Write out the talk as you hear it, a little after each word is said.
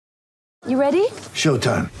You ready?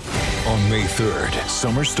 Showtime. On May 3rd,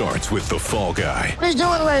 summer starts with The Fall Guy. Let's do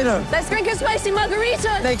it later. Let's drink a spicy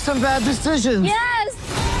margarita. Make some bad decisions. Yes!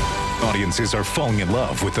 Audiences are falling in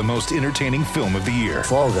love with the most entertaining film of the year.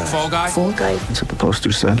 Fall Guy. Fall Guy? Fall guy. That's what the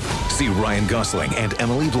poster said. See Ryan Gosling and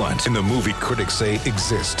Emily Blunt in the movie critics say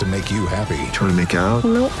exists to make you happy. Trying to make it out?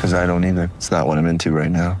 Nope. Because I don't either. It's not what I'm into right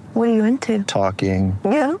now. What are you into? Talking.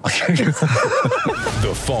 Yeah.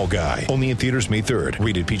 The Fall Guy. Only in theaters May 3rd.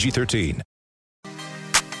 Rated PG-13.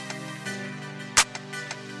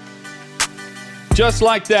 Just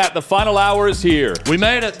like that, the final hour is here. We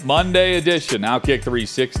made it. Monday edition, Outkick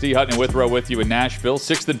 360. Hutton and Withrow with you in Nashville.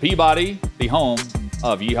 6th and Peabody, the home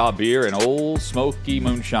of Yeehaw Beer and Old Smoky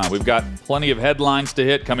Moonshine. We've got plenty of headlines to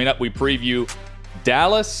hit. Coming up, we preview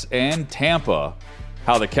Dallas and Tampa,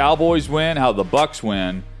 how the Cowboys win, how the Bucks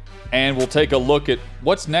win, and we'll take a look at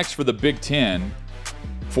what's next for the Big Ten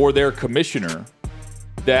for their commissioner.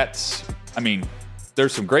 There's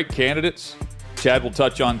some great candidates. Chad will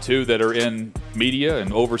touch on two that are in media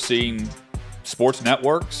and overseeing sports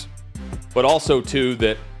networks, but also two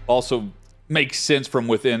that also make sense from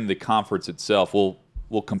within the conference itself. We'll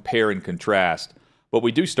compare and contrast. But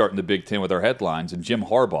we do start in the Big Ten with our headlines. And Jim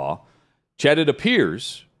Harbaugh, Chad, it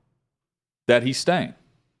appears that he's staying.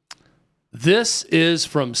 This is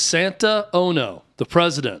from Santa Ono, the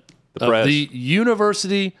president of the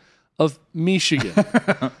University of Michigan.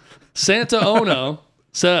 Santa Ono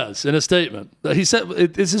says in a statement, he said,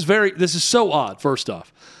 this is so odd, first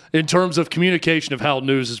off, in terms of communication of how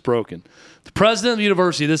news is broken. The president of the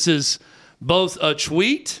university, this is both a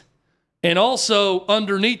tweet and also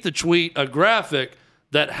underneath the tweet, a graphic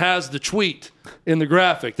that has the tweet in the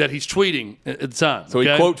graphic that he's tweeting at the time. So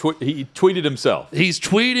okay? he tweeted himself. He's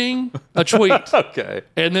tweeting a tweet. Okay.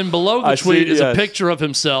 And then below the tweet is a picture of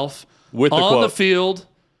himself with on the field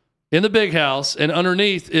in the big house, and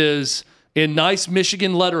underneath is, in nice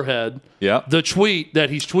Michigan letterhead, the tweet that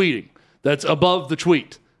he's tweeting. That's above the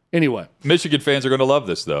tweet. Anyway. Michigan fans are going to love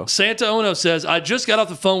this, though. Santa Ono says, I just got off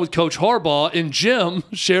the phone with Coach Harbaugh, and Jim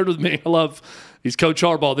shared with me, he's Coach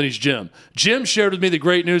Harbaugh, then he's Jim. Jim shared with me the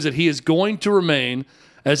great news that he is going to remain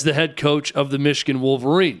as the head coach of the Michigan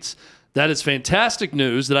Wolverines. That is fantastic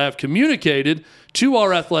news that I have communicated to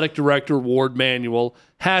our athletic director, Ward Manuel,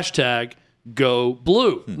 #GoBlue.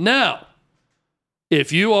 Now,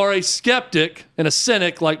 if you are a skeptic and a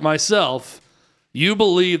cynic like myself, you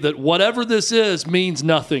believe that whatever this is means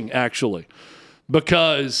nothing, actually,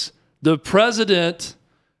 because the president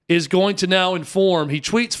is going to now inform. He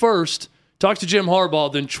tweets first, talks to Jim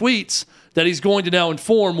Harbaugh, then tweets that he's going to now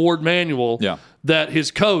inform Ward Manuel that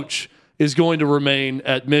his coach is going to remain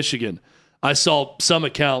at Michigan. I saw some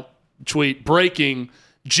account tweet breaking,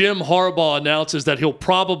 Jim Harbaugh announces that he'll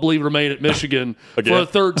probably remain at Michigan for a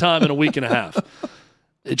third time in a week and a half.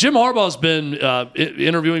 Jim Harbaugh's been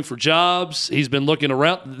interviewing for jobs. He's been looking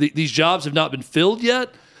around. These jobs have not been filled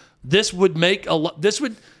yet. This would make this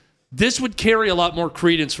would carry a lot more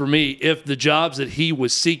credence for me if the jobs that he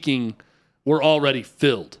was seeking were already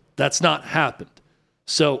filled. That's not happened.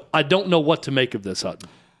 So I don't know what to make of this, Hutton.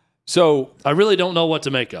 So I really don't know what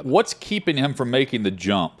to make of it. What's keeping him from making the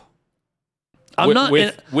jump?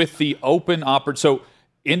 With the open opportunity. So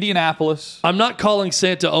Indianapolis. I'm not calling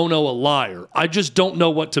Santa Ono a liar. I just don't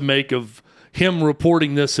know what to make of him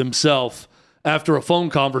reporting this himself after a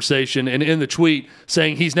phone conversation and in the tweet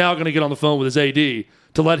saying he's now going to get on the phone with his AD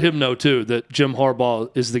to let him know, too, that Jim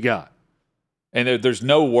Harbaugh is the guy. And there's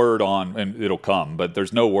no word on, and it'll come, but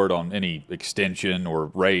there's no word on any extension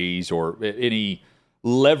or raise or any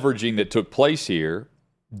leveraging that took place here.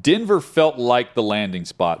 Denver felt like the landing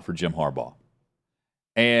spot for Jim Harbaugh.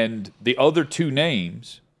 And the other two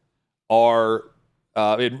names are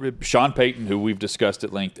Sean Payton, who we've discussed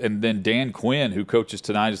at length, and then Dan Quinn, who coaches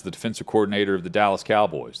tonight as the defensive coordinator of the Dallas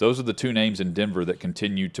Cowboys. Those are the two names in Denver that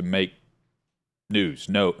continue to make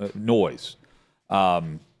noise.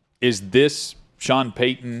 Is this Sean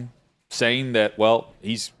Payton saying that, well,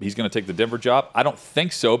 he's going to take the Denver job? I don't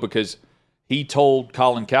think so, because he told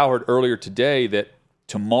Colin Cowherd earlier today that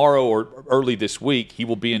tomorrow or early this week he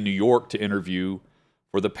will be in New York to interview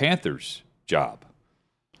for the Panthers job.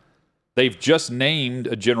 They've just named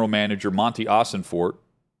a general manager, Monty Ossenfort,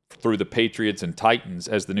 through the Patriots and Titans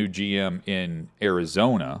as the new GM in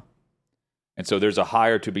Arizona. And so there's a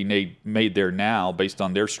hire to be made there now based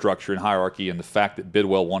on their structure and hierarchy and the fact that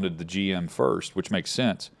Bidwell wanted the GM first, which makes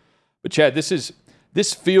sense. But, Chad,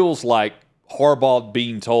 this feels like Harbaugh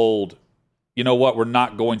being told, you know what, we're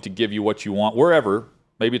not going to give you what you want wherever.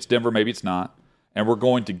 Maybe it's Denver, maybe it's not. And we're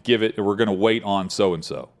going to give it, and we're going to wait on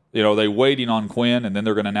so-and-so. You know, they waiting on Quinn, and then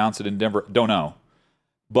they're going to announce it in Denver. Don't know.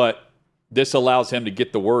 But this allows him to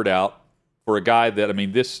get the word out for a guy that, I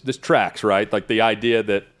mean, this tracks, right? Like the idea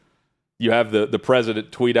that you have the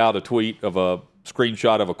president tweet out a tweet of a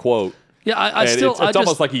screenshot of a quote. Yeah, it's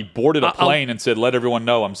almost like he boarded a plane and said, let everyone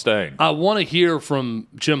know I'm staying. I want to hear from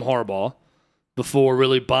Jim Harbaugh before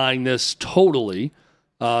really buying this totally.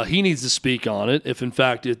 He needs to speak on it. If, in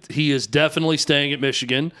fact, he is definitely staying at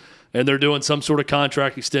Michigan and they're doing some sort of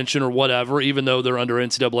contract extension or whatever, even though they're under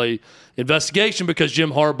NCAA investigation because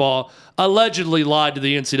Jim Harbaugh allegedly lied to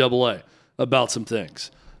the NCAA about some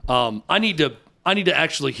things. I need to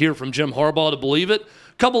actually hear from Jim Harbaugh to believe it.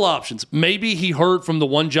 Couple options. Maybe he heard from the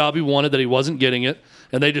one job he wanted that he wasn't getting it,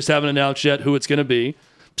 and they just haven't announced yet who it's going to be.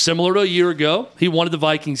 Similar to a year ago, he wanted the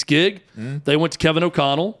Vikings gig. They went to Kevin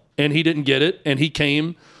O'Connell, and he didn't get it, and he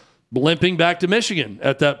came limping back to Michigan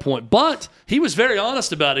at that point. But he was very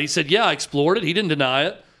honest about it. He said, yeah, I explored it. He didn't deny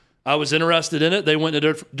it. I was interested in it. They went in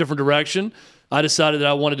a different direction. I decided that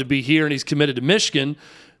I wanted to be here, and he's committed to Michigan.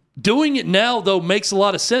 Doing it now, though, makes a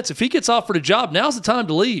lot of sense. If he gets offered a job, now's the time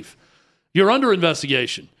to leave. You're under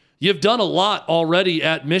investigation. You've done a lot already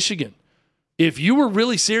at Michigan. If you were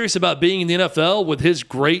really serious about being in the NFL with his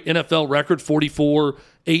great NFL record,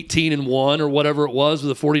 44-18-1 or whatever it was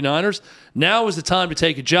with the 49ers, now is the time to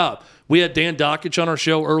take a job. We had Dan Dockich on our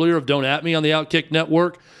show earlier of Don't At Me on the Outkick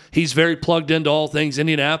Network. He's very plugged into all things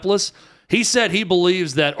Indianapolis. He said he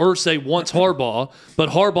believes that Irsay wants Harbaugh,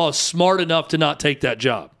 but Harbaugh is smart enough to not take that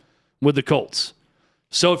job with the Colts.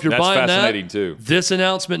 So if you're buying that, too. This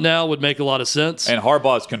announcement now would make a lot of sense. And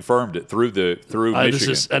Harbaugh's confirmed it through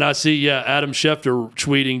Michigan. And I see, Adam Schefter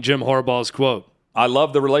tweeting Jim Harbaugh's quote. I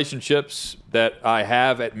love the relationships that I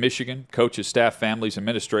have at Michigan, coaches, staff, families,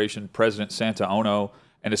 administration, President Santa Ono,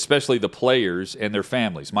 and especially the players and their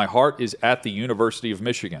families. My heart is at the University of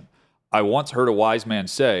Michigan. I once heard a wise man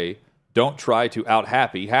say, don't try to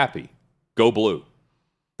out-happy happy. Go blue.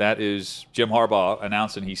 That is Jim Harbaugh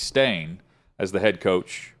announcing he's staying as the head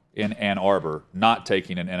coach in Ann Arbor, not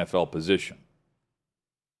taking an NFL position.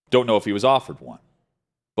 Don't know if he was offered one,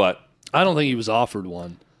 but I don't think he was offered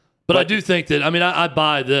one. But I do think that, I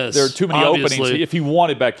buy this. There are too many openings. If he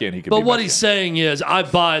wanted back in, he could be back in. But what he's saying is, I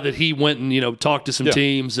buy that he went and, talked to some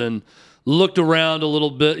teams and looked around a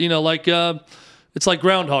little bit, it's like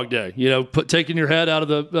Groundhog Day, taking your head out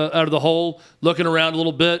of the hole, looking around a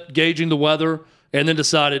little bit, gauging the weather, and then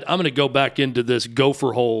decided, I'm going to go back into this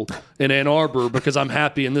gopher hole in Ann Arbor because I'm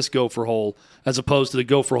happy in this gopher hole as opposed to the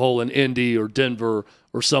gopher hole in Indy or Denver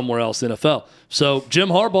or somewhere else in the NFL. So Jim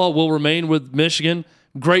Harbaugh will remain with Michigan.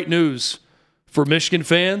 Great news for Michigan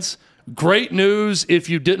fans. Great news if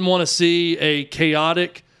you didn't want to see a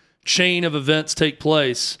chaotic chain of events take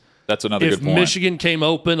place. That's another good point. If Michigan came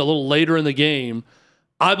open a little later in the game,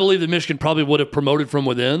 I believe that Michigan probably would have promoted from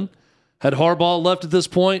within had Harbaugh left at this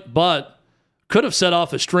point, but could have set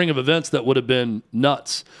off a string of events that would have been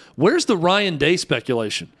nuts. Where's the Ryan Day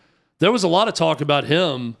speculation? There was a lot of talk about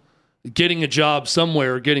him getting a job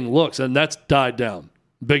somewhere, getting looks, and that's died down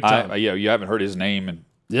big time. You haven't heard his name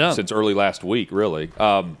since early last week, really.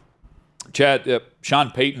 Chad,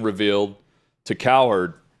 Sean Payton revealed to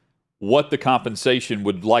Cowherd what the compensation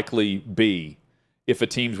would likely be if a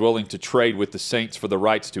team's willing to trade with the Saints for the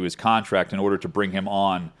rights to his contract in order to bring him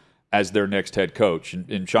on as their next head coach.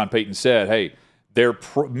 And Sean Payton said, hey,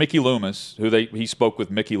 Mickey Loomis, he spoke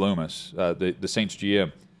with Mickey Loomis, the Saints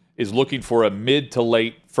GM, is looking for a mid to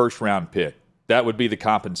late first-round pick. That would be the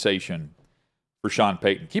compensation for Sean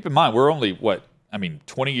Payton. Keep in mind, we're only,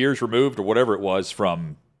 20 years removed or whatever it was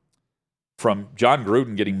from John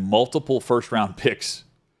Gruden getting multiple first-round picks.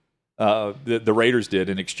 The Raiders did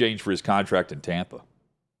in exchange for his contract in Tampa.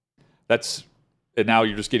 And now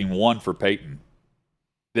you're just getting one for Payton.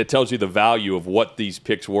 That tells you the value of what these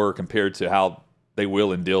picks were compared to how they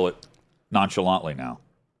will and deal it nonchalantly now.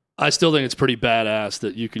 I still think it's pretty badass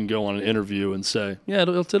that you can go on an interview and say, yeah,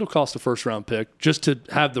 it'll cost a first-round pick just to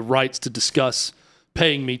have the rights to discuss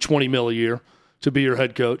paying me $20 million a year to be your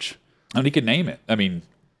head coach. And he can name it. I mean,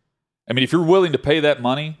 if you're willing to pay that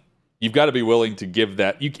money, you've got to be willing to give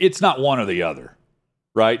that. It's not one or the other,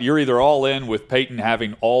 right? You're either all in with Payton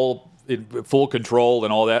having full control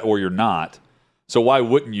and all that, or you're not. So why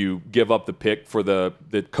wouldn't you give up the pick for the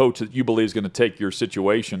coach that you believe is going to take your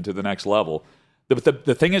situation to the next level?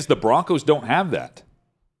 The thing is, the Broncos don't have that.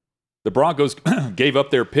 The Broncos gave up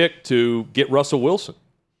their pick to get Russell Wilson.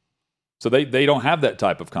 So they don't have that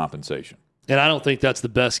type of compensation. And I don't think that's the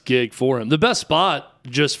best gig for him. The best spot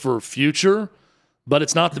just for future, but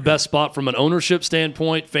it's not the best spot from an ownership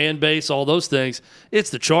standpoint, fan base, all those things. It's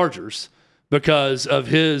the Chargers because of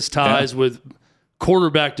his ties with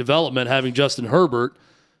quarterback development, having Justin Herbert.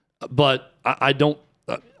 But I don't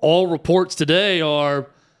 – all reports today are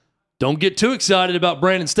don't get too excited about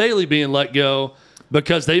Brandon Staley being let go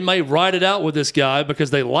because they may ride it out with this guy because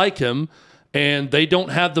they like him and they don't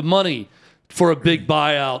have the money for a big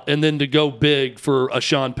buyout and then to go big for a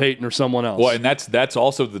Sean Payton or someone else. Well, and that's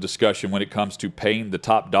also the discussion when it comes to paying the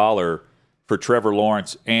top dollar for Trevor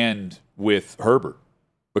Lawrence and with Herbert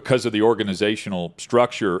because of the organizational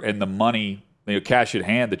structure and the money, cash at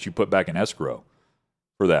hand that you put back in escrow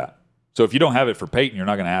for that. So if you don't have it for Payton, you're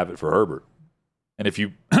not going to have it for Herbert. And if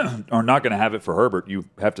you are not going to have it for Herbert, you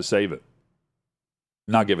have to save it,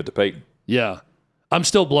 not give it to Payton. Yeah. I'm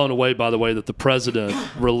still blown away, by the way, that the president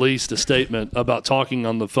released a statement about talking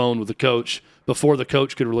on the phone with the coach before the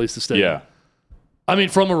coach could release the statement. Yeah. I mean,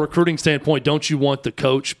 from a recruiting standpoint, don't you want the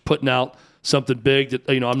coach putting out something big that,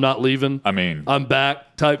 I'm not leaving? I mean, I'm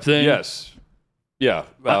back type thing? Yes. Yeah.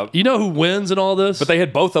 You know who wins in all this? But they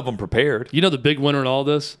had both of them prepared. You know the big winner in all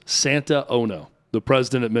this? Santa Ono, the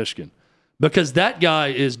president at Michigan. Because that guy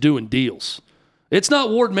is doing deals. It's not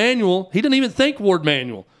Ward Manuel. He didn't even think Ward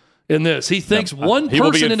Manuel in this. He thinks one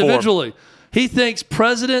person individually. He thinks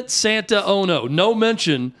President Santa Ono. No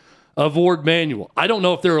mention of Ward Manuel. I don't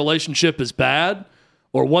know if their relationship is bad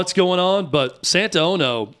or what's going on, but Santa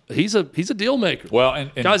Ono, he's a deal maker. Well,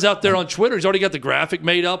 and guy's out there on Twitter. He's already got the graphic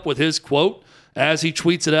made up with his quote as he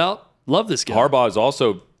tweets it out. Love this guy. Harbaugh is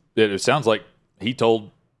also, it sounds like he told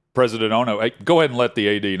President Ono, hey, go ahead and let the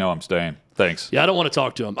AD know I'm staying. Thanks. Yeah, I don't want to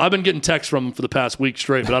talk to him. I've been getting texts from him for the past week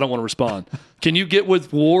straight, but I don't want to respond. Can you get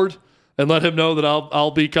with Ward and let him know that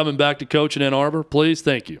I'll be coming back to coach in Ann Arbor? Please?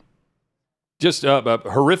 Thank you. Just a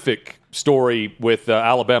horrific story with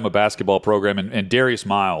Alabama basketball program and Darius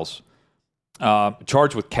Miles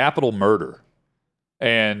charged with capital murder.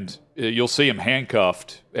 And you'll see him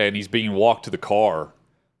handcuffed, and he's being walked to the car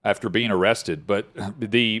after being arrested. But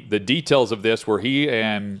the details of this were he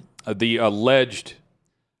and the alleged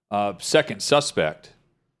second suspect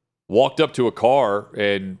walked up to a car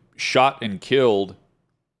and shot and killed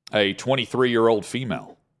a 23-year-old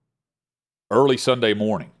female early Sunday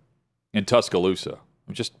morning in Tuscaloosa.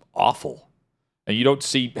 Just awful. And you don't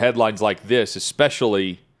see headlines like this,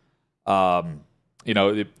 especially at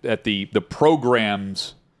the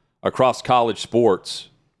programs across college sports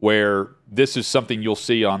where this is something you'll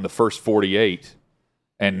see on the First 48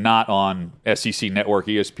 and not on SEC Network,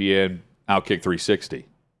 ESPN, Outkick 360.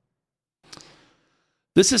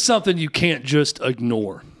 This is something you can't just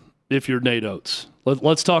ignore if you're Nate Oates.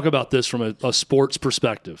 Let's talk about this from a sports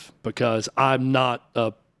perspective because I'm not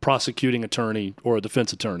a prosecuting attorney or a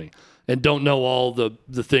defense attorney and don't know all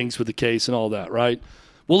the things with the case and all that, right?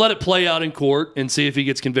 We'll let it play out in court and see if he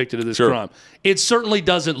gets convicted of this crime. It certainly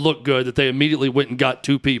doesn't look good that they immediately went and got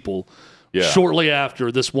two people shortly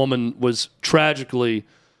after this woman was tragically,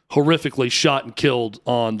 horrifically shot and killed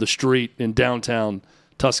on the street in downtown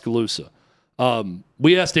Tuscaloosa.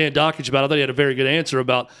 We asked Dan Dockich about it. I thought he had a very good answer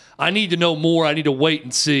about, I need to know more. I need to wait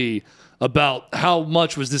and see about how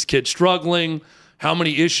much was this kid struggling, how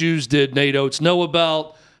many issues did Nate Oates know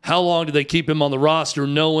about, how long did they keep him on the roster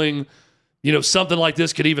knowing, something like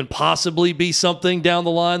this could even possibly be something down the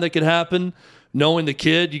line that could happen, knowing the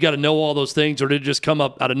kid. You got to know all those things, or did it just come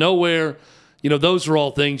up out of nowhere? Those are all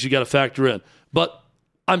things you got to factor in. But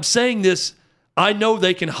I'm saying this, I know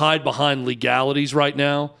they can hide behind legalities right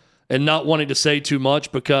now and not wanting to say too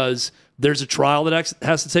much because there's a trial that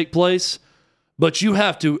has to take place. But you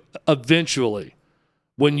have to eventually,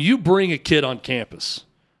 when you bring a kid on campus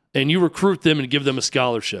and you recruit them and give them a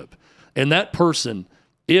scholarship, and that person,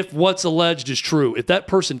 if what's alleged is true, if that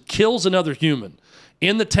person kills another human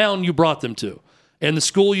in the town you brought them to and the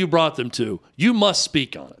school you brought them to, you must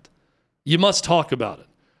speak on it. You must talk about it.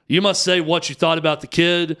 You must say what you thought about the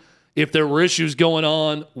kid, if there were issues going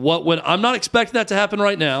on, what went. I'm not expecting that to happen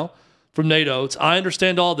right now from Nate Oates. I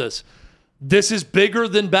understand all this. This is bigger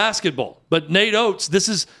than basketball. But Nate Oates, this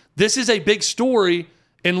is a big story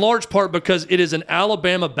in large part because it is an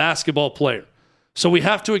Alabama basketball player. So we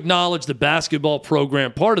have to acknowledge the basketball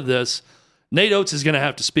program part of this. Nate Oates is going to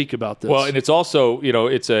have to speak about this. Well, and it's also,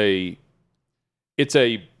 it's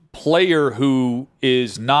a player who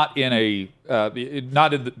is not in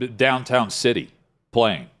the downtown city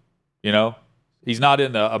playing. He's not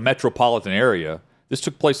in a metropolitan area. This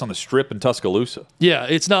took place on the Strip in Tuscaloosa. Yeah,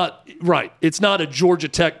 it's not right. It's not a Georgia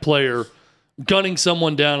Tech player gunning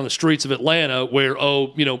someone down on the streets of Atlanta where,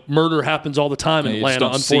 murder happens all the time in Atlanta,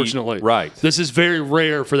 unfortunately. Right. This is very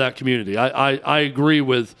rare for that community. I agree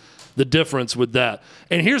with the difference with that.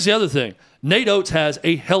 And here's the other thing. Nate Oates has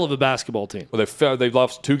a hell of a basketball team. Well, they've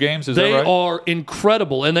lost 2 games, is that right? They are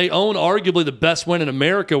incredible, and they own arguably the best win in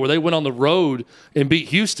America where they went on the road and beat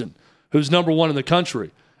Houston, who's number 1 in the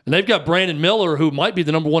country. And they've got Brandon Miller, who might be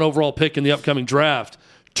the number 1 overall pick in the upcoming draft,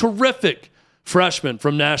 terrific freshman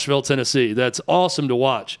from Nashville, Tennessee. That's awesome to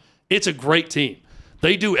watch. It's a great team.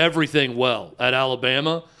 They do everything well at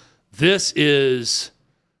Alabama. This is,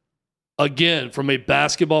 again, from a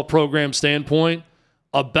basketball program standpoint,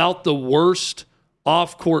 about the worst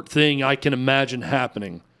off-court thing I can imagine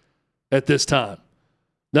happening at this time.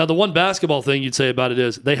 Now, the one basketball thing you'd say about it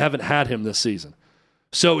is they haven't had him this season.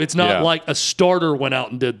 So it's not like a starter went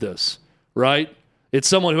out and did this, right? It's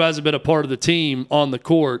someone who hasn't been a part of the team on the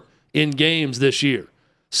court in games this year.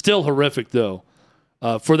 Still horrific, though,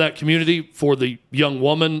 for that community, for the young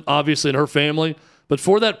woman, obviously, and her family, but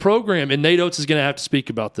for that program. And Nate Oates is going to have to speak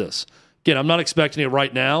about this. Again, I'm not expecting it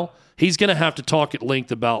right now. He's going to have to talk at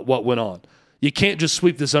length about what went on. You can't just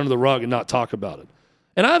sweep this under the rug and not talk about it.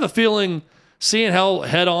 And I have a feeling, seeing how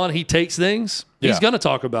head-on he takes things, he's going to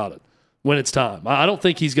talk about it when it's time. I don't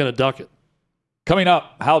think he's going to duck it. Coming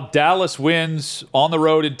up, how Dallas wins on the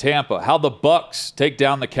road in Tampa, how the Bucks take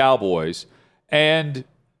down the Cowboys, and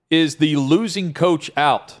is the losing coach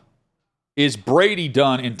out? Is Brady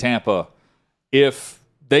done in Tampa if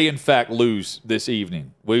they, in fact, lose this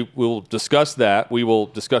evening? We will discuss that. We will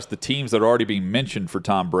discuss the teams that are already being mentioned for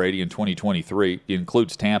Tom Brady in 2023. It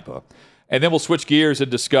includes Tampa. And then we'll switch gears and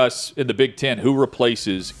discuss in the Big Ten who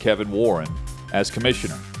replaces Kevin Warren as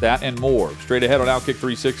commissioner. That and more. Straight ahead on Outkick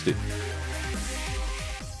 360.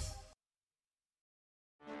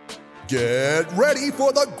 Get ready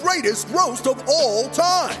for the greatest roast of all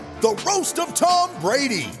time, the Roast of Tom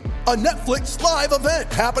Brady, a Netflix live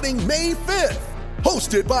event happening May 5th.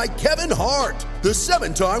 Hosted by Kevin Hart, the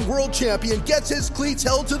 7-time world champion gets his cleats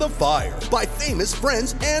held to the fire by famous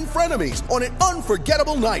friends and frenemies on an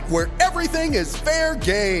unforgettable night where everything is fair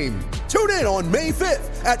game. Tune in on May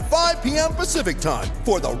 5th at 5 p.m. Pacific time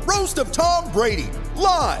for the Roast of Tom Brady,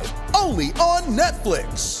 live only on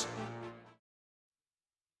Netflix.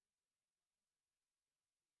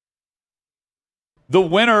 The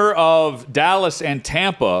winner of Dallas and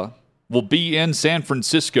Tampa will be in San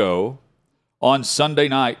Francisco on Sunday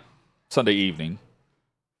evening,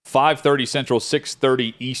 5:30 Central,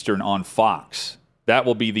 6:30 Eastern on Fox. That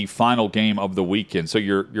will be the final game of the weekend. So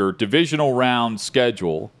your divisional round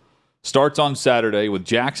schedule starts on Saturday with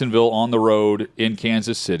Jacksonville on the road in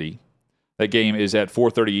Kansas City. That game is at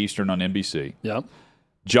 4:30 Eastern on NBC. Yep.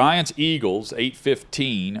 Giants-Eagles,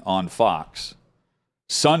 8:15 on Fox.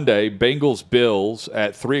 Sunday, Bengals-Bills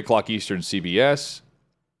at 3 o'clock Eastern CBS,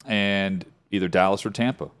 and either Dallas or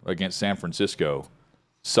Tampa against San Francisco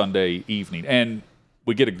Sunday evening. And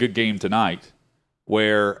we get a good game tonight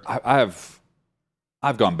where I've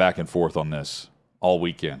gone back and forth on this all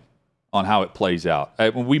weekend on how it plays out.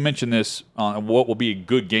 When we mentioned this on what will be a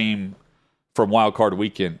good game from Wild Card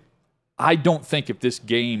Weekend, I don't think if this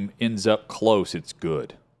game ends up close, it's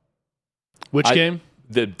good. Which game?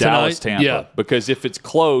 The Dallas-Tampa. Yeah. Because if it's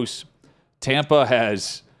close, Tampa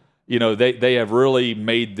has, they have really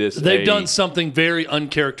made this. They've done something very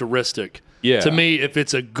uncharacteristic. Yeah. To me, if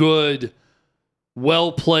it's a good,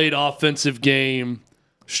 well-played offensive game,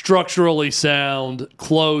 structurally sound,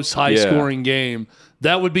 close, high-scoring game,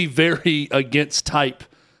 that would be very against type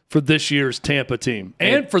for this year's Tampa team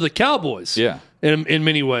and for the Cowboys. Yeah. In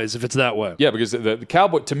many ways, if it's that way. Yeah, because the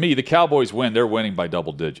Cowboys win. They're winning by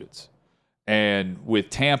double digits. And with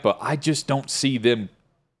Tampa, I just don't see them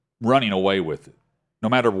running away with it. No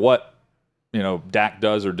matter what, Dak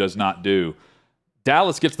does or does not do.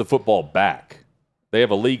 Dallas gets the football back. They have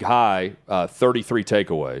a league high 33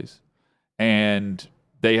 takeaways, and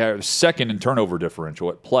they have second in turnover differential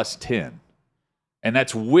at plus 10. And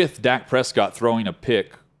that's with Dak Prescott throwing a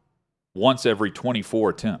pick once every 24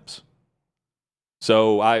 attempts.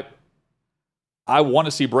 So I want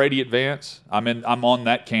to see Brady advance. I'm on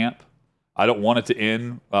that camp. I don't want it to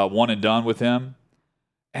end one and done with him.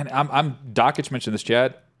 And Dakich mentioned this,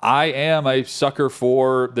 Chad. I am a sucker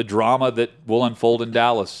for the drama that will unfold in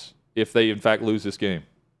Dallas if they, in fact, lose this game.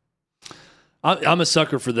 I'm a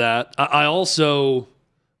sucker for that. I also,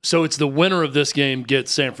 so it's the winner of this game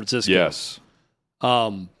gets San Francisco. Yes.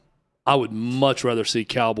 I would much rather see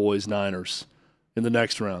Cowboys-Niners in the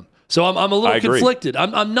next round. So I'm a little conflicted.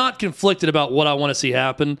 I'm not conflicted about what I want to see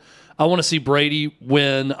happen. I want to see Brady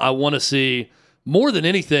win. I want to see, more than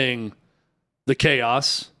anything, the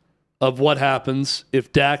chaos of what happens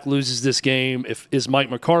if Dak loses this game. Is Mike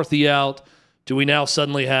McCarthy out? Do we now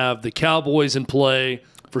suddenly have the Cowboys in play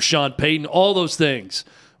for Sean Payton? All those things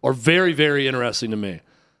are very, very interesting to me.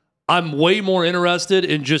 I'm way more interested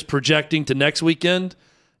in just projecting to next weekend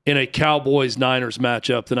in a Cowboys-Niners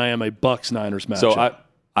matchup than I am a Bucs-Niners matchup. So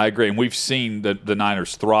I agree. And we've seen the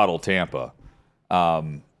Niners throttle Tampa.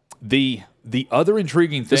 The the other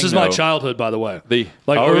intriguing thing, This is my childhood, by the way.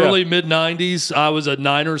 Early mid-'90s, I was a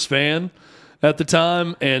Niners fan at the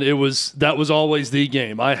time, and that was always the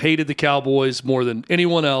game. I hated the Cowboys more than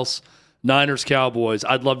anyone else. Niners, Cowboys.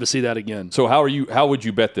 I'd love to see that again. So how would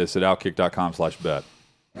you bet this at outkick.com/bet?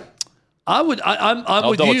 I'm with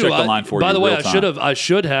double you. check the line for by you the way, real time. I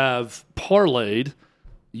should have parlayed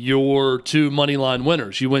your 2 money line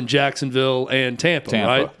winners. You win Jacksonville and Tampa,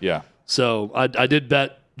 right? Yeah. So I did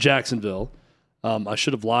bet Jacksonville. I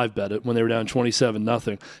should have live bet it when they were down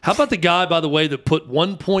 27-0. How about the guy, by the way, that put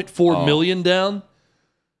 $1.4 million down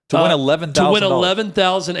to win $11,000? To win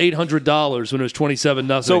 $11,800 when it was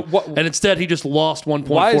 27-0. So and instead he just lost $1.4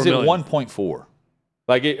 million. Why is it 1.4?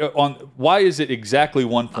 Why is it exactly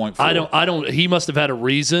 1.4? I don't. He must have had a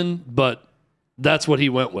reason, but that's what he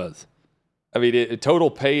went with. I mean, a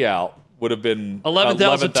total payout would have been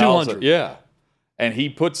 11,200. Yeah, and he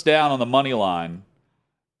puts down on the money line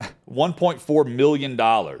 $1.4 million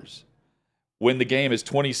when the game is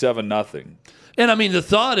 27-0. And I mean, the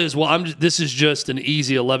thought is, this is just an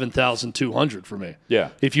easy 11,200 for me. Yeah,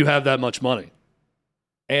 if you have that much money.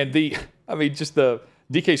 And the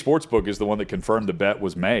DK Sportsbook is the one that confirmed the bet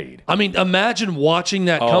was made. I mean, imagine watching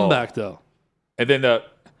that comeback though. And then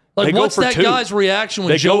what's that guy's reaction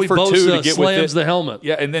when Joey Bosa slams the helmet?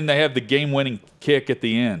 Yeah, and then they have the game-winning kick at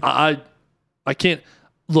the end. I can't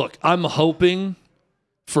look. I'm hoping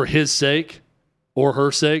for his sake or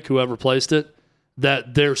her sake, whoever placed it,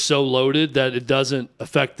 that they're so loaded that it doesn't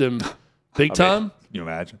affect them big time. Can you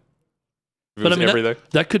imagine? But I mean,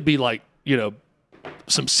 that could be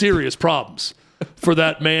some serious problems for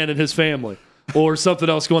that man and his family, or something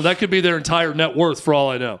else going. That could be their entire net worth, for all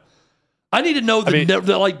I know. I need to know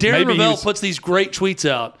Darren Ravel puts these great tweets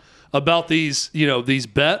out about these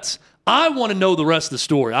bets. I want to know the rest of the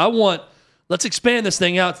story. Let's expand this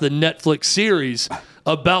thing out to the Netflix series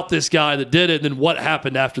about this guy that did it, and then what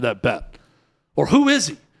happened after that bet, or who is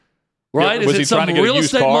he? Right? Yeah, is it some real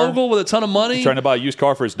estate mogul with a ton of money? Trying to buy a used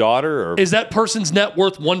car for his daughter? Or is that person's net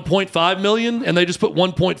worth $1.5 million, and they just put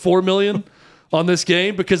 $1.4 million on this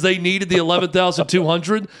game because they needed the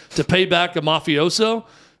 $11,200 to pay back a mafioso,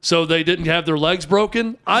 so they didn't have their legs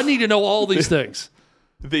broken? I need to know all these things.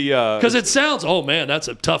 Because it sounds, oh man, that's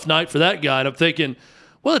a tough night for that guy. And I'm thinking,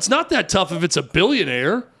 well, it's not that tough if it's a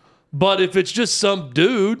billionaire, but if it's just some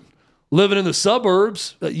dude living in the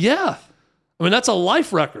suburbs, yeah. I mean, that's a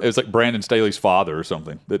life record. It was like Brandon Staley's father or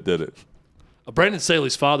something that did it. Brandon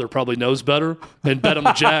Staley's father probably knows better and bet on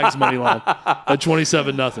the Jags money line at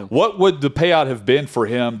 27-0. What would the payout have been for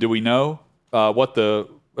him? Do we know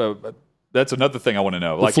that's another thing I want to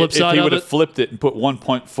know. The flip side if he would have flipped it and put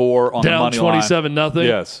 1.4 on the money line. Down 27-0?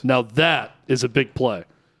 Yes. Now that is a big play.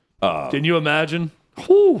 Can you imagine?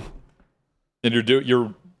 Whew. And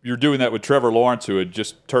you're doing that with Trevor Lawrence, who had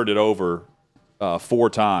just turned it over 4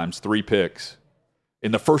 times, 3 picks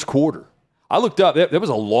in the first quarter. I looked up. That was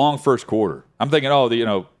a long first quarter. I'm thinking,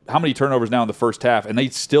 how many turnovers now in the first half? And they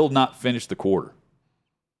still not finished the quarter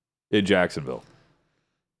in Jacksonville.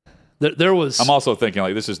 There was. I'm also thinking,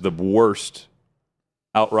 this is the worst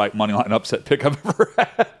outright money line upset pick I've ever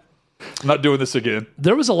had. I'm not doing this again.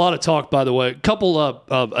 There was a lot of talk, by the way. A couple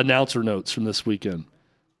of announcer notes from this weekend.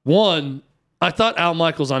 One, I thought Al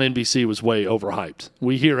Michaels on NBC was way overhyped.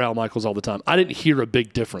 We hear Al Michaels all the time. I didn't hear a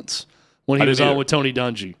big difference when he was on with Tony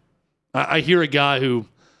Dungy. I hear a guy who,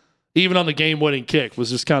 even on the game-winning kick, was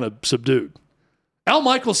just kind of subdued. Al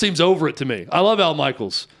Michaels seems over it to me. I love Al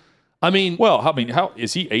Michaels. How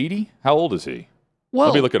is he 80? How old is he? Well,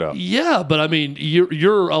 let me look it up. Yeah, but I mean,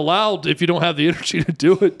 you're allowed, if you don't have the energy to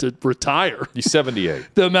do it, to retire. He's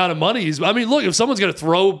 78. The amount of money look, if someone's going to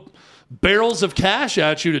throw barrels of cash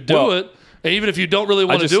at you to do it, and even if you don't really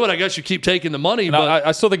want to do it, I guess you keep taking the money. But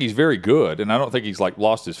I still think he's very good, and I don't think he's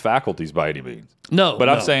lost his faculties by any means. No, but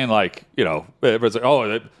I'm saying everyone's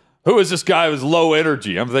like, who is this guy who's low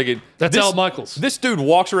energy? I'm thinking that's Al Michaels. This dude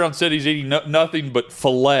walks around cities eating nothing but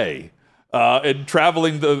filet. And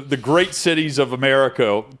traveling the great cities of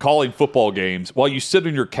America, calling football games, while you sit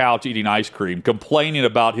on your couch eating ice cream, complaining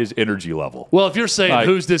about his energy level. Well, if you're saying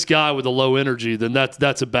who's this guy with a low energy, then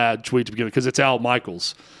that's a bad tweet to begin with, because it's Al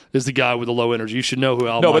Michaels is the guy with the low energy. You should know who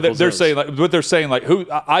Al Michaels is. No, but they're saying who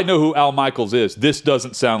I know who Al Michaels is. This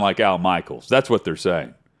doesn't sound like Al Michaels. That's what they're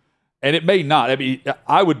saying, and it may not. I mean,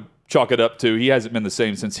 I would chalk it up to he hasn't been the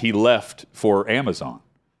same since he left for Amazon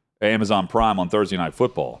Prime on Thursday Night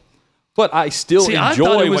Football. But I still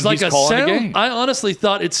enjoy when he's calling the game. I honestly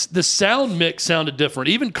thought the sound mix sounded different.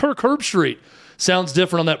 Even Kirk Herbstreit sounds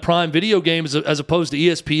different on that Prime Video game as opposed to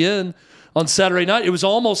ESPN on Saturday night. It was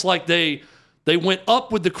almost like they They went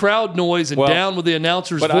up with the crowd noise and down with the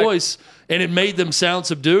announcer's voice, and it made them sound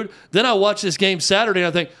subdued. Then I watch this game Saturday, and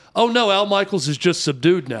I think, oh, no, Al Michaels is just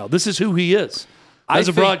subdued now. This is who he is as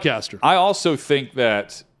a broadcaster. I also think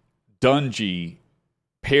that Dungy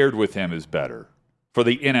paired with him is better for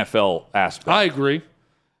the NFL aspect. I agree.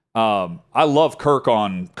 I love Kirk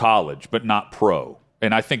on college, but not pro.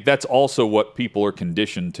 And I think that's also what people are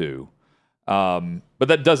conditioned to. But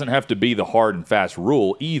that doesn't have to be the hard and fast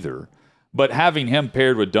rule either. But having him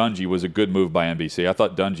paired with Dungy was a good move by NBC. I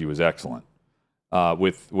thought Dungy was excellent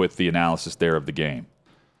with the analysis there of the game.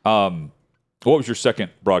 What was your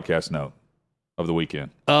second broadcast note of the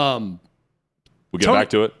weekend? We get back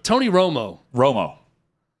to it? Tony Romo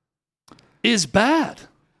is bad.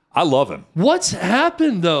 I love him. What's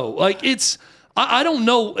happened, though? Like, it's – I don't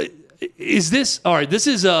know. Is this – all right, this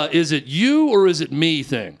is it you or is it me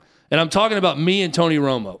thing? And I'm talking about me and Tony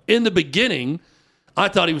Romo. In the beginning – I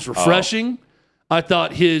thought he was refreshing. I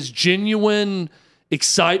thought his genuine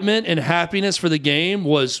excitement and happiness for the game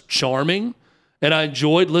was charming, and I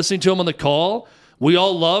enjoyed listening to him on the call. We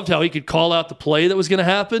all loved how he could call out the play that was going to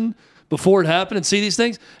happen before it happened and see these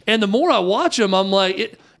things. And the more I watch him, I'm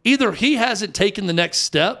like, either he hasn't taken the next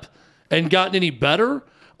step and gotten any better,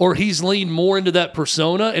 or he's leaned more into that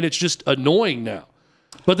persona, and it's just annoying now.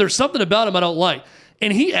 But there's something about him I don't like.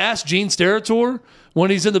 And he asked Gene Steratore when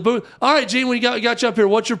he's in the booth, all right, Gene, we got you up here.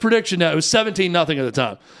 What's your prediction now? It was 17-0 at the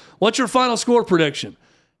time. What's your final score prediction?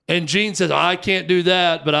 And Gene says, I can't do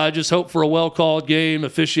that, but I just hope for a well-called game,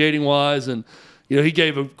 officiating-wise. And, he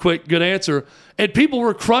gave a quick, good answer. And people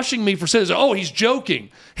were crushing me for saying, oh, he's joking.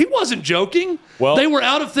 He wasn't joking. Well, they were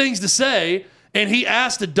out of things to say, and he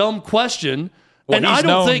asked a dumb question. Well, and I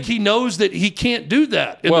don't think he knows that he can't do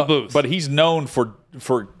that in the booth. But he's known for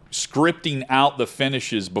scripting out the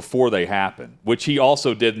finishes before they happen, which he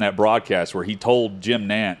also did in that broadcast where he told Jim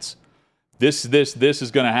Nantz, this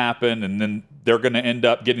is going to happen, and then they're going to end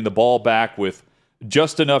up getting the ball back with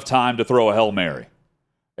just enough time to throw a Hail Mary.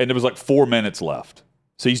 And there was like 4 minutes left.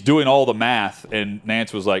 So he's doing all the math, and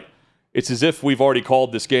Nantz was like, it's as if we've already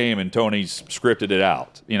called this game and Tony's scripted it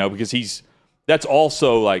out, because that's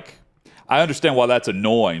also like, I understand why that's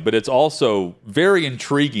annoying, but it's also very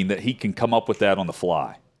intriguing that he can come up with that on the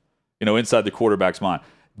fly. Inside the quarterback's mind.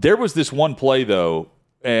 There was this one play, though,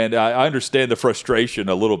 and I understand the frustration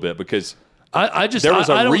a little bit because I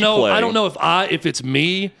don't know. I don't know if it's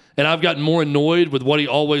me and I've gotten more annoyed with what he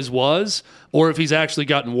always was, or if he's actually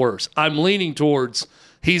gotten worse. I'm leaning towards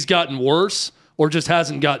he's gotten worse or just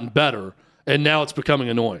hasn't gotten better, and now it's becoming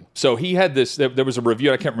annoying. So he had this. There was a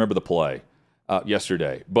review. I can't remember the play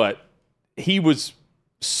yesterday, but he was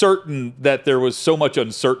certain that there was so much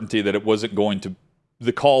uncertainty that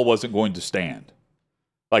the call wasn't going to stand.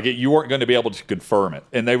 Like you weren't going to be able to confirm it.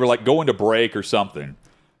 And they were like going to break or something.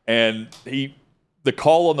 And the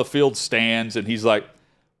call on the field stands, and he's like,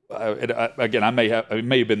 again, it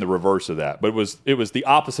may have been the reverse of that, but it was the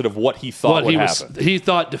opposite of what he thought would happen. He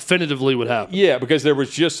thought definitively would happen. Yeah, because there was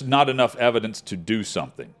just not enough evidence to do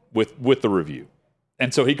something with the review.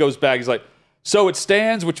 And so he goes back, he's like, so it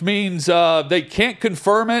stands, which means they can't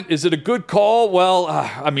confirm it. Is it a good call? Well,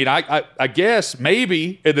 I guess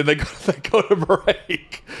maybe. And then they go to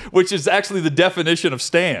break, which is actually the definition of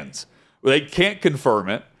stands. They can't confirm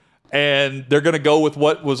it, and they're going to go with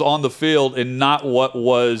what was on the field and not what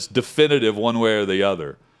was definitive one way or the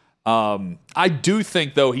other. I do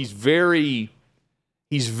think, though, he's very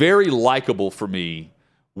likable for me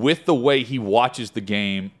with the way he watches the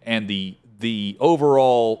game and the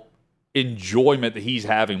overall enjoyment that he's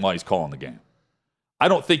having while he's calling the game. I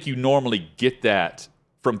don't think you normally get that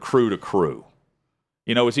from crew to crew.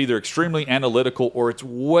 It's either extremely analytical or it's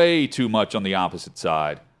way too much on the opposite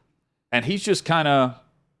side. And he's just kind of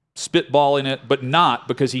spitballing it, but not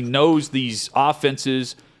because he knows these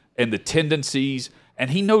offenses and the tendencies, and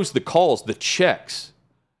he knows the calls, the checks.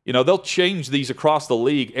 They'll change these across the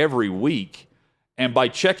league every week. And by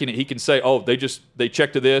checking it, he can say, "Oh, they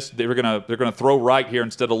checked to this. They're gonna throw right here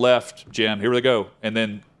instead of left, Jim. Here they go." And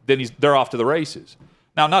then they're off to the races.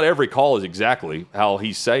 Now, not every call is exactly how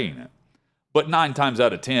he's saying it, but 9 times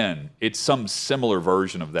out of 10, it's some similar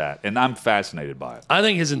version of that, and I'm fascinated by it. I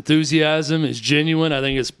think his enthusiasm is genuine. I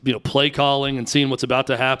think his play calling and seeing what's about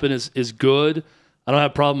to happen is good. I don't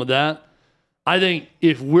have a problem with that. I think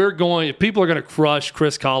if people are going to crush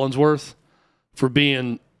Chris Collinsworth for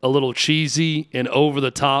being a little cheesy and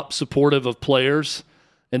over-the-top supportive of players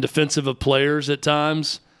and defensive of players at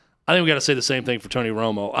times, I think we got to say the same thing for Tony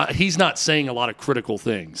Romo. He's not saying a lot of critical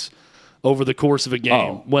things over the course of a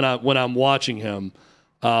game when I'm watching him.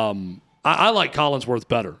 I like Collinsworth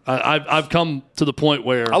better. I've come to the point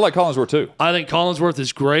where I like Collinsworth too. I think Collinsworth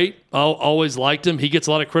is great. I always liked him. He gets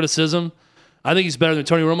a lot of criticism. I think he's better than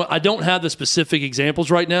Tony Romo. I don't have the specific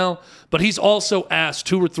examples right now, but he's also asked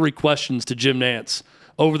 2 or 3 questions to Jim Nantz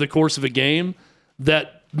over the course of a game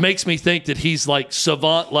that makes me think that he's like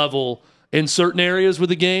savant level in certain areas with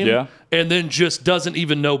the game, and then just doesn't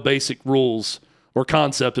even know basic rules or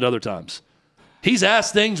concept at other times. He's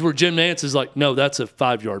asked things where Jim Nantz is like, no, that's a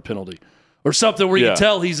 5-yard penalty. Or something where you can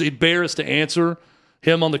tell he's embarrassed to answer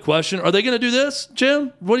him on the question. Are they going to do this,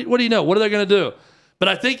 Jim? What do you know? What are they going to do? But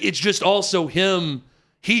I think it's just also him.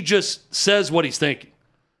 He just says what he's thinking,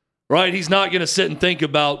 right? He's not going to sit and think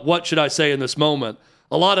about what should I say in this moment.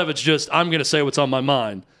 A lot of it's just I'm going to say what's on my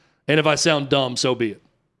mind. And if I sound dumb, so be it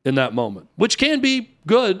in that moment, which can be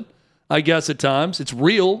good, I guess, at times. It's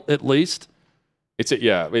real, at least.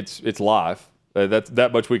 It's live. That's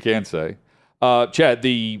that much we can say. Chad,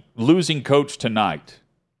 the losing coach tonight,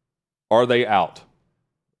 are they out?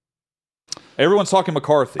 Everyone's talking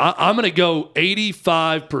McCarthy. I'm going to go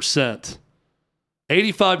 85%.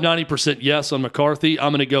 85, 90% yes on McCarthy.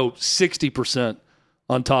 I'm going to go 60%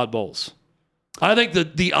 on Todd Bowles. I think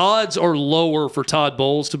the odds are lower for Todd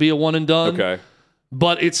Bowles to be a one and done. Okay.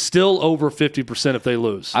 But it's still over 50% if they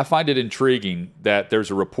lose. I find it intriguing that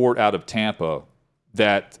there's a report out of Tampa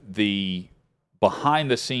that the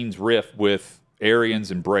behind-the-scenes riff with Arians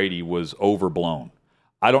and Brady was overblown.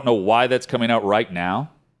 I don't know why that's coming out right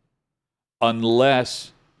now,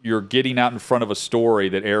 unless you're getting out in front of a story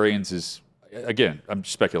that Arians is, again, I'm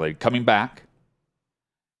speculating, coming back,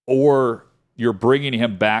 or you're bringing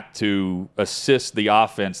him back to assist the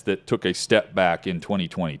offense that took a step back in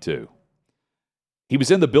 2022. He was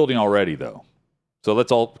in the building already, though, so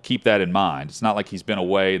let's all keep that in mind. It's not like he's been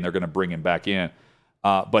away and they're going to bring him back in.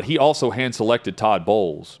 But he also hand-selected Todd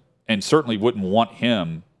Bowles and certainly wouldn't want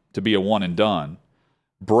him to be a one-and-done.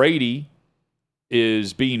 Brady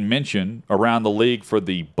is being mentioned around the league for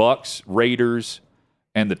the Bucs, Raiders,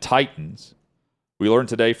 and the Titans. We learned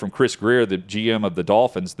today from Chris Greer, the GM of the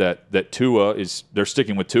Dolphins, that they're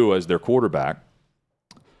sticking with Tua as their quarterback.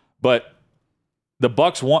 But the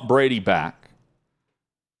Bucs want Brady back.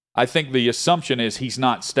 I think the assumption is he's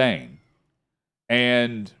not staying.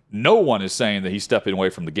 And no one is saying that he's stepping away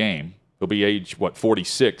from the game. He'll be age,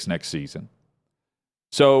 46 next season.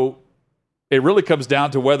 So it really comes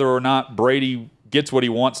down to whether or not Brady gets what he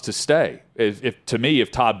wants to stay. To me,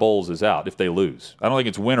 if Todd Bowles is out, if they lose. I don't think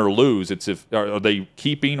it's win or lose. It's are they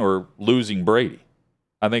keeping or losing Brady?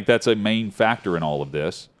 I think that's a main factor in all of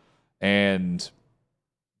this. And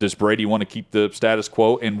does Brady want to keep the status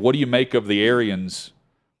quo? And what do you make of the Arians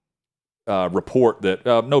report that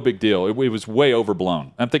no big deal? It was way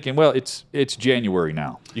overblown. I'm thinking, well, it's January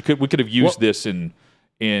now. We could have used this in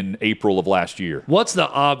April of last year. What's the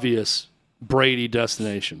obvious Brady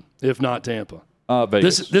destination if not Tampa?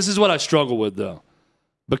 Vegas. This is what I struggle with though,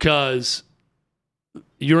 because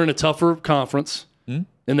you're in a tougher conference in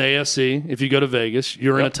the AFC. If you go to Vegas,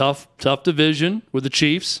 you're in a tough division with the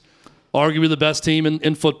Chiefs, arguably the best team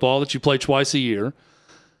in football that you play twice a year.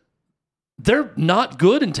 They're not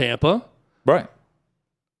good in Tampa. Right.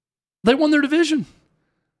 They won their division.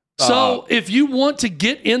 So if you want to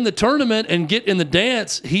get in the tournament and get in the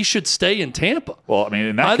dance, he should stay in Tampa. Well, I mean,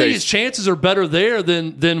 in that case, I think his chances are better there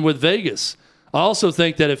than with Vegas. I also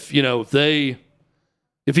think that if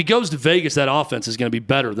he goes to Vegas, that offense is going to be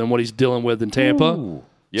better than what he's dealing with in Tampa. Ooh,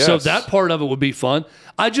 yes. So that part of it would be fun.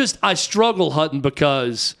 I struggle, Hutton,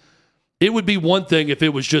 because it would be one thing if it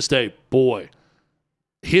was just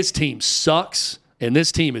his team sucks and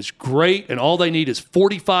this team is great and all they need is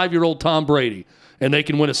 45-year-old Tom Brady and they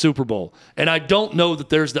can win a Super Bowl. And I don't know that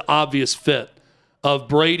there's the obvious fit of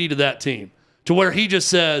Brady to that team to where he just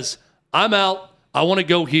says, I'm out, I want to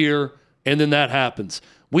go here, and then that happens.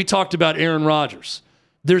 We talked about Aaron Rodgers.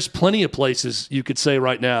 There's plenty of places you could say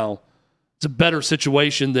right now it's a better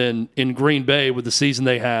situation than in Green Bay with the season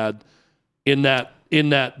they had in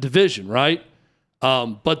that division, right?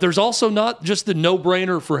 But there's also not just the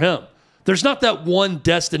no-brainer for him. There's not that one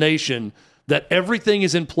destination that everything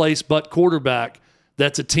is in place but quarterback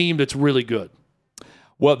that's a team that's really good.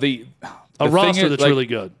 Well, the roster that's really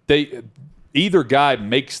good. Either guy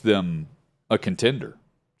makes them a contender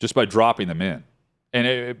just by dropping them in.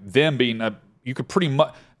 And them being you could pretty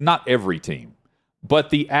much, not every team,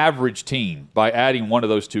 but the average team, by adding one of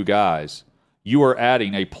those two guys, you are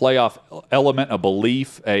adding a playoff element, a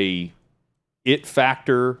belief, a it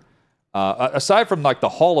factor. Aside from like the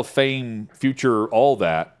Hall of Fame future, all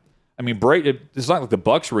that, I mean, Brady. It's not like the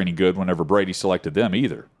Bucs were any good whenever Brady selected them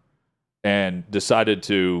either, and decided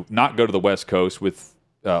to not go to the West Coast with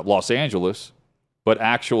Los Angeles but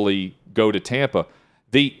actually go to Tampa.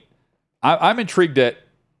 I'm intrigued that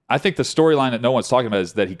I think the storyline that no one's talking about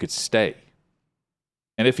is that he could stay.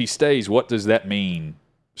 And if he stays, what does that mean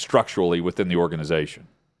structurally within the organization?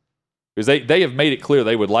 Because they have made it clear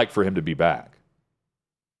they would like for him to be back.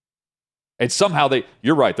 And somehow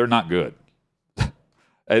you're right, they're not good.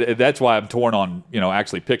 And that's why I'm torn on,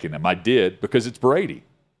 actually picking them. I did because it's Brady.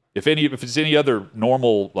 If it's any other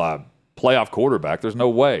normal playoff quarterback, there's no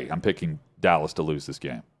way I'm picking Dallas to lose this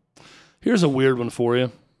game. Here's a weird one for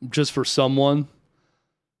you, just for someone.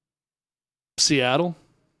 Seattle?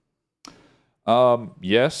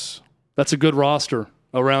 Yes. That's a good roster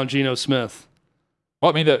around Geno Smith.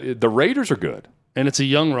 Well, I mean, the Raiders are good. And it's a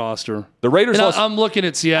young roster. The Raiders and lost. I'm looking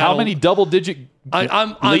at Seattle. How many double-digit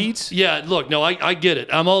leads? Yeah, look, no, I get it.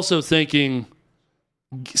 I'm also thinking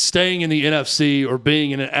staying in the NFC or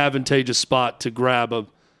being in an advantageous spot to grab a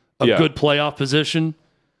good playoff position.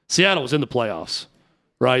 Seattle was in the playoffs,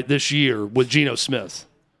 right, this year with Geno Smith.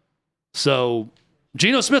 So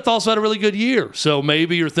Geno Smith also had a really good year. So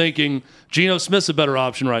maybe you're thinking Geno Smith's a better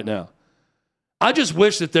option right now. I just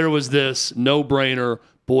wish that there was this no-brainer,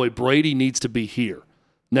 boy, Brady needs to be here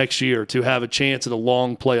next year to have a chance at a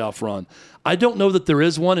long playoff run. I don't know that there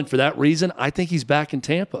is one, and for that reason, I think he's back in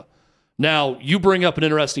Tampa. Now, you bring up an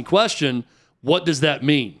interesting question. What does that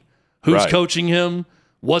mean? Who's coaching him?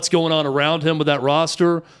 What's going on around him with that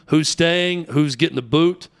roster? Who's staying? Who's getting the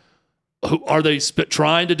boot? Are they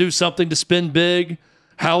trying to do something to spend big?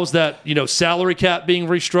 How's that salary cap being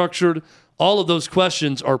restructured? All of those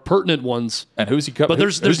questions are pertinent ones. And who's he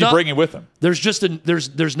bringing with him?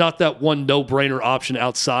 There's not that one no-brainer option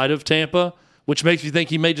outside of Tampa, which makes me think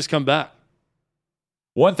he may just come back.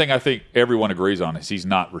 One thing I think everyone agrees on is he's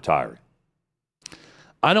not retiring.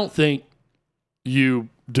 I don't think you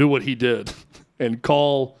do what he did and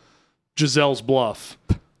call Giselle's bluff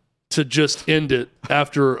to just end it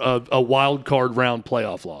after a wild card round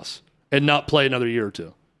playoff loss and not play another year or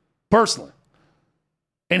two. Personally.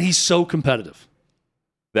 And he's so competitive.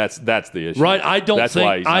 That's the issue. Right? I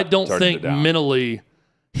don't think mentally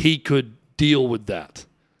he could deal with that.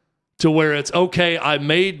 To where it's okay, I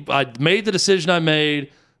made the decision I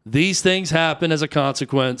made. These things happen as a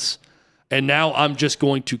consequence, and now I'm just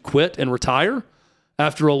going to quit and retire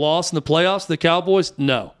after a loss in the playoffs to the Cowboys?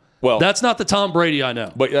 No. Well, that's not the Tom Brady I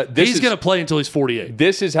know. But he's going to play until he's 48.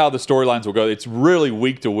 This is how the storylines will go. It's really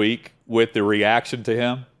week to week with the reaction to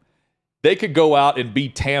him. They could go out and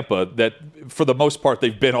beat Tampa, that for the most part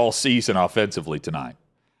they've been all season offensively tonight,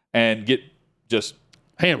 and get just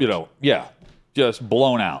hammered. Just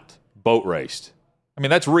blown out, boat raced. I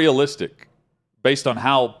mean, that's realistic based on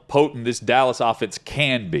how potent this Dallas offense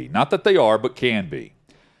can be. Not that they are, but can be.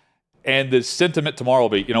 And the sentiment tomorrow will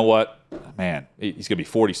be, you know what, man, he's going to be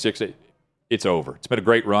 46. It's over. It's been a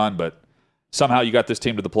great run, but somehow you got this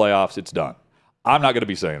team to the playoffs. It's done. I'm not going to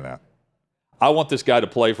be saying that. I want this guy to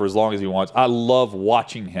play for as long as he wants. I love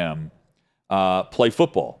watching him play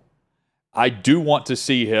football. I do want to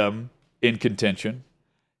see him in contention.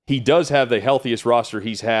 He does have the healthiest roster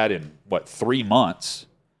he's had in, 3 months.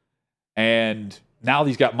 And now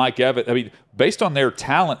he's got Mike Evans. I mean, based on their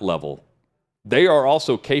talent level, they are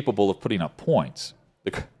also capable of putting up points.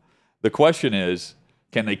 The question is,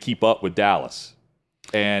 can they keep up with Dallas?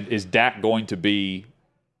 And is Dak going to be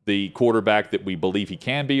the quarterback that we believe he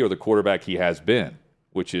can be, or the quarterback he has been,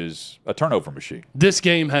 which is a turnover machine? This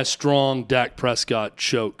game has strong Dak Prescott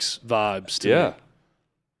chokes vibes to me.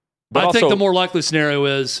 But I think the more likely scenario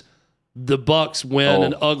is the Bucs win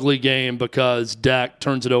an ugly game because Dak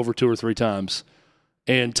turns it over 2 or 3 times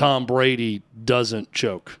and Tom Brady doesn't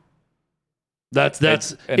choke. That's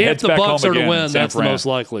if the Bucs are to win, that's the most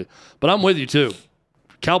likely. But I'm with you too.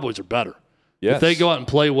 Cowboys are better. Yes. If they go out and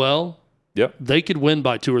play well, they could win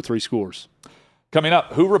by 2 or 3 scores. Coming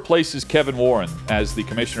up, who replaces Kevin Warren as the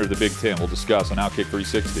commissioner of the Big Ten? We'll discuss on Outkick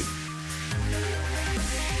 360.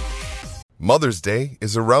 Mother's Day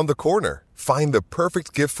is around the corner. Find the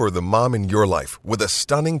perfect gift for the mom in your life with a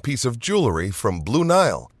stunning piece of jewelry from Blue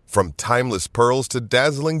Nile. From timeless pearls to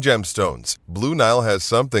dazzling gemstones, Blue Nile has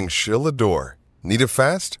something she'll adore. Need it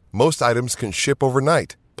fast? Most items can ship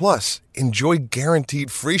overnight. Plus, enjoy guaranteed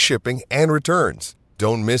free shipping and returns.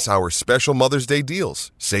 Don't miss our special Mother's Day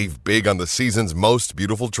deals. Save big on the season's most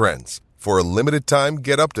beautiful trends. For a limited time,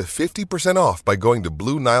 get up to 50% off by going to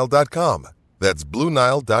BlueNile.com. That's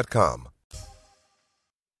BlueNile.com.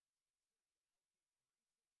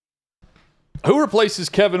 Who replaces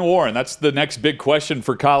Kevin Warren? That's the next big question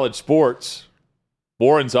for college sports.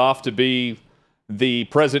 Warren's off to be the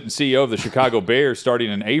president and CEO of the Chicago Bears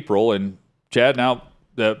starting in April. And, Chad, now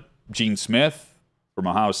Gene Smith from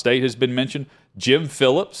Ohio State has been mentioned. Jim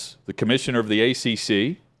Phillips, the commissioner of the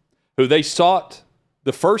ACC, who they sought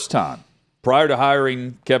the first time prior to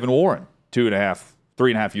hiring Kevin Warren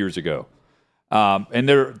 3.5 years ago. And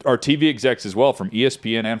there are TV execs as well from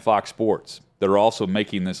ESPN and Fox Sports that are also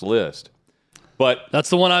making this list. But that's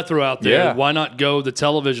the one I threw out there. Yeah. Why not go the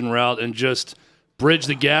television route and just bridge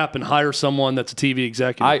the gap and hire someone that's a TV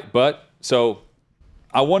executive?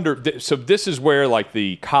 I wonder. So this is where like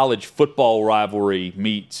the college football rivalry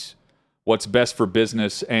meets what's best for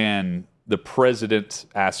business and the president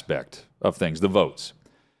aspect of things, the votes.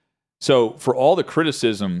 So for all the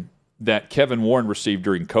criticism that Kevin Warren received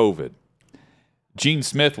during COVID, Gene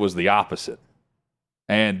Smith was the opposite.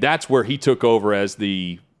 And that's where he took over as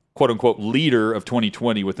the quote-unquote leader of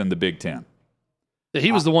 2020 within the Big Ten.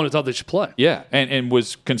 He was the one who thought they should play. Yeah, and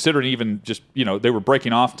was considering even just, they were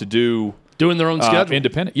breaking off to doing their own schedule.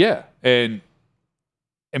 Independent. Yeah, and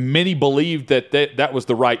many believed that was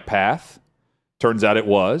the right path. Turns out it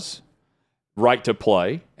was. Right to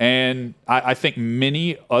play. And I think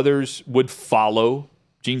many others would follow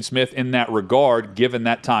Gene Smith in that regard, given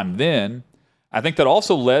that time then. I think that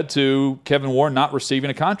also led to Kevin Warren not receiving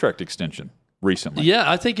a contract extension recently. Yeah,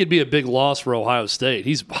 I think it'd be a big loss for Ohio State.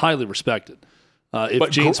 He's highly respected.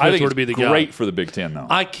 If Gene Smith were to be the guy. Great for the Big Ten, though.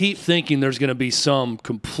 I keep thinking there's going to be some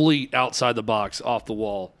complete outside-the-box,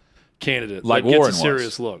 off-the-wall candidate like that gets Warren a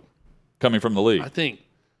serious look. Coming from the league. I think,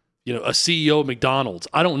 a CEO of McDonald's.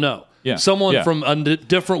 I don't know. Yeah. Someone from a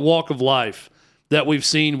different walk of life that we've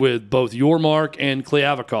seen with both Yormark and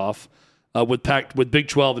Kliavkoff with Big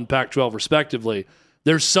 12 and Pac-12 respectively.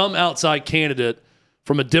 There's some outside candidate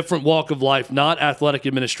from a different walk of life, not athletic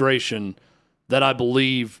administration, that I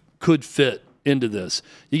believe could fit into this.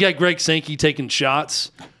 You got Greg Sankey taking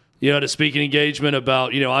shots, at a speaking engagement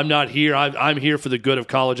about, I'm not here. I'm here for the good of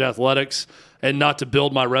college athletics and not to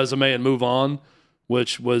build my resume and move on,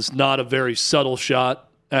 which was not a very subtle shot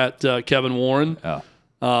at Kevin Warren. Yeah.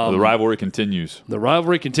 The rivalry continues. The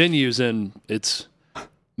rivalry continues, and it's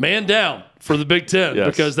man down for the Big Ten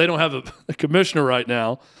because they don't have a commissioner right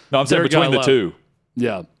now. No, I'm saying between the two.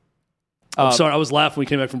 Yeah. I'm sorry. I was laughing when we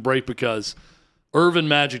came back from break because Irvin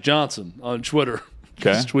Magic Johnson on Twitter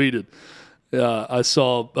just tweeted. I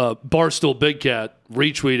saw Barstool Big Cat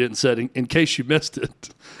retweet it and said, in case you missed it,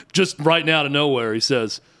 just right now out of nowhere, he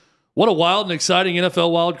says, what a wild and exciting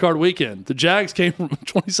NFL wildcard weekend. The Jags came from a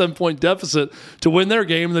 27-point deficit to win their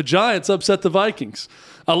game, and the Giants upset the Vikings.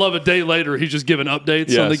 I love a day later, he's just giving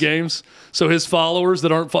updates on the games. So his followers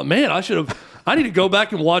that aren't man, I need to go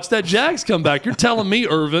back and watch that Jags come back. You're telling me,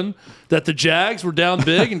 Irvin, that the Jags were down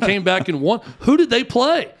big and came back and won. Who did they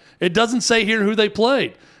play? It doesn't say here who they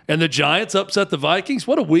played. And the Giants upset the Vikings?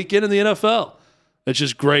 What a weekend in the NFL. It's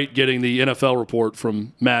just great getting the NFL report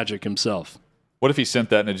from Magic himself. What if he sent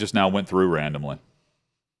that and it just now went through randomly?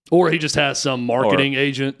 Or he just has some marketing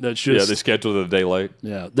agent that's just... Yeah, they scheduled it a day late.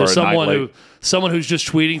 Yeah, there's someone who's just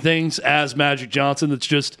tweeting things as Magic Johnson that's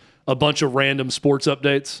just a bunch of random sports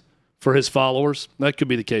updates for his followers. That could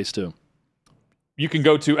be the case too. You can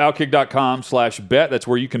go to outkick.com/bet. That's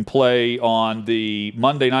where you can play on the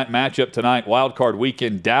Monday night matchup tonight, Wildcard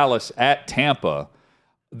Weekend, Dallas at Tampa.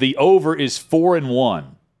 The over is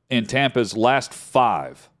 4-1 in Tampa's last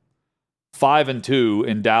 5. 5-2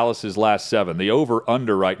 in Dallas's last 7. The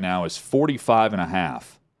over-under right now is 45.5.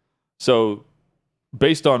 So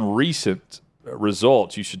based on recent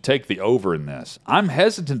results, you should take the over in this. I'm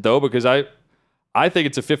hesitant, though, because I think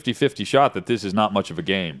it's a 50-50 shot that this is not much of a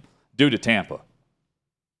game due to Tampa.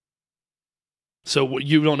 So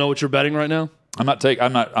you don't know what you're betting right now?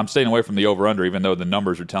 I'm staying away from the over-under, even though the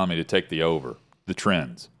numbers are telling me to take the over, the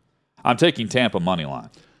trends. I'm taking Tampa money line.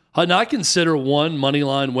 And I consider one money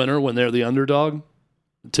line winner when they're the underdog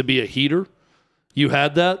to be a heater. You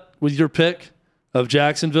had that with your pick of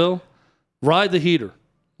Jacksonville. Ride the heater.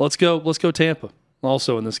 Let's go Tampa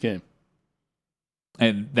also in this game.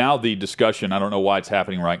 And now the discussion, I don't know why it's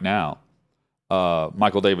happening right now.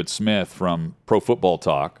 Michael David Smith from Pro Football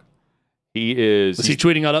Talk. Is he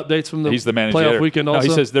tweeting out updates from he's the manager. playoff weekend also? No, he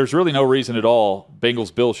says there's really no reason at all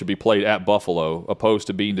Bengals-Bills should be played at Buffalo, opposed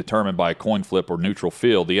to being determined by a coin flip or neutral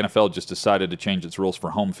field. The NFL just decided to change its rules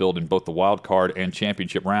for home field in both the wild card and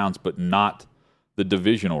championship rounds, but not the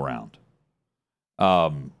divisional round.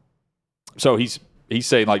 So he's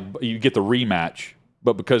saying, like, you get the rematch,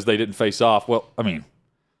 but because they didn't face off, well, I mean,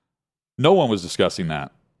 no one was discussing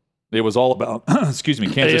that. It was all about, Kansas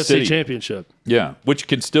AFC City. Championship. Yeah, which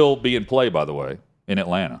can still be in play, by the way, in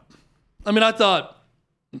Atlanta. I mean, I thought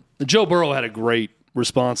Joe Burrow had a great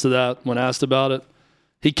response to that when asked about it.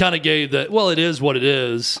 He kind of gave that, well, it is what it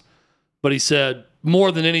is, but he said, more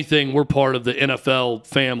than anything, we're part of the NFL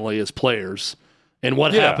family as players, and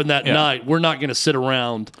what happened that yeah. night, we're not going to sit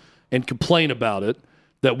around and complain about it,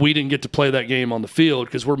 that we didn't get to play that game on the field,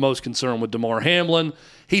 because we're most concerned with DeMar Hamlin.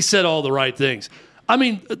 He said all the right things. I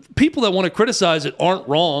mean, people that want to criticize it aren't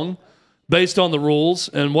wrong based on the rules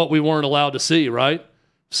and what we weren't allowed to see, right?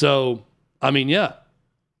 So, I mean, yeah.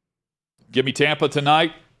 Give me Tampa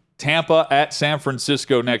tonight. Tampa at San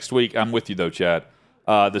Francisco next week. I'm with you, though, Chad.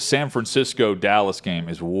 The San Francisco-Dallas game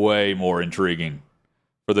is way more intriguing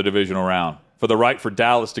for the divisional round, for the right for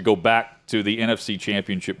Dallas to go back to the NFC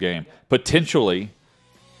Championship game, potentially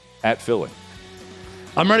at Philly.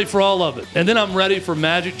 I'm ready for all of it. And then I'm ready for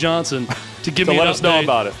Magic Johnson to give me let an us know update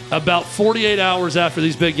about it. About 48 hours after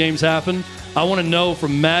these big games happen. I want to know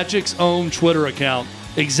from Magic's own Twitter account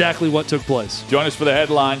exactly what took place. Join us for the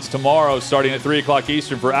headlines tomorrow starting at 3 o'clock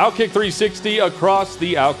Eastern for Outkick 360 across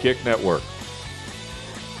the Outkick Network.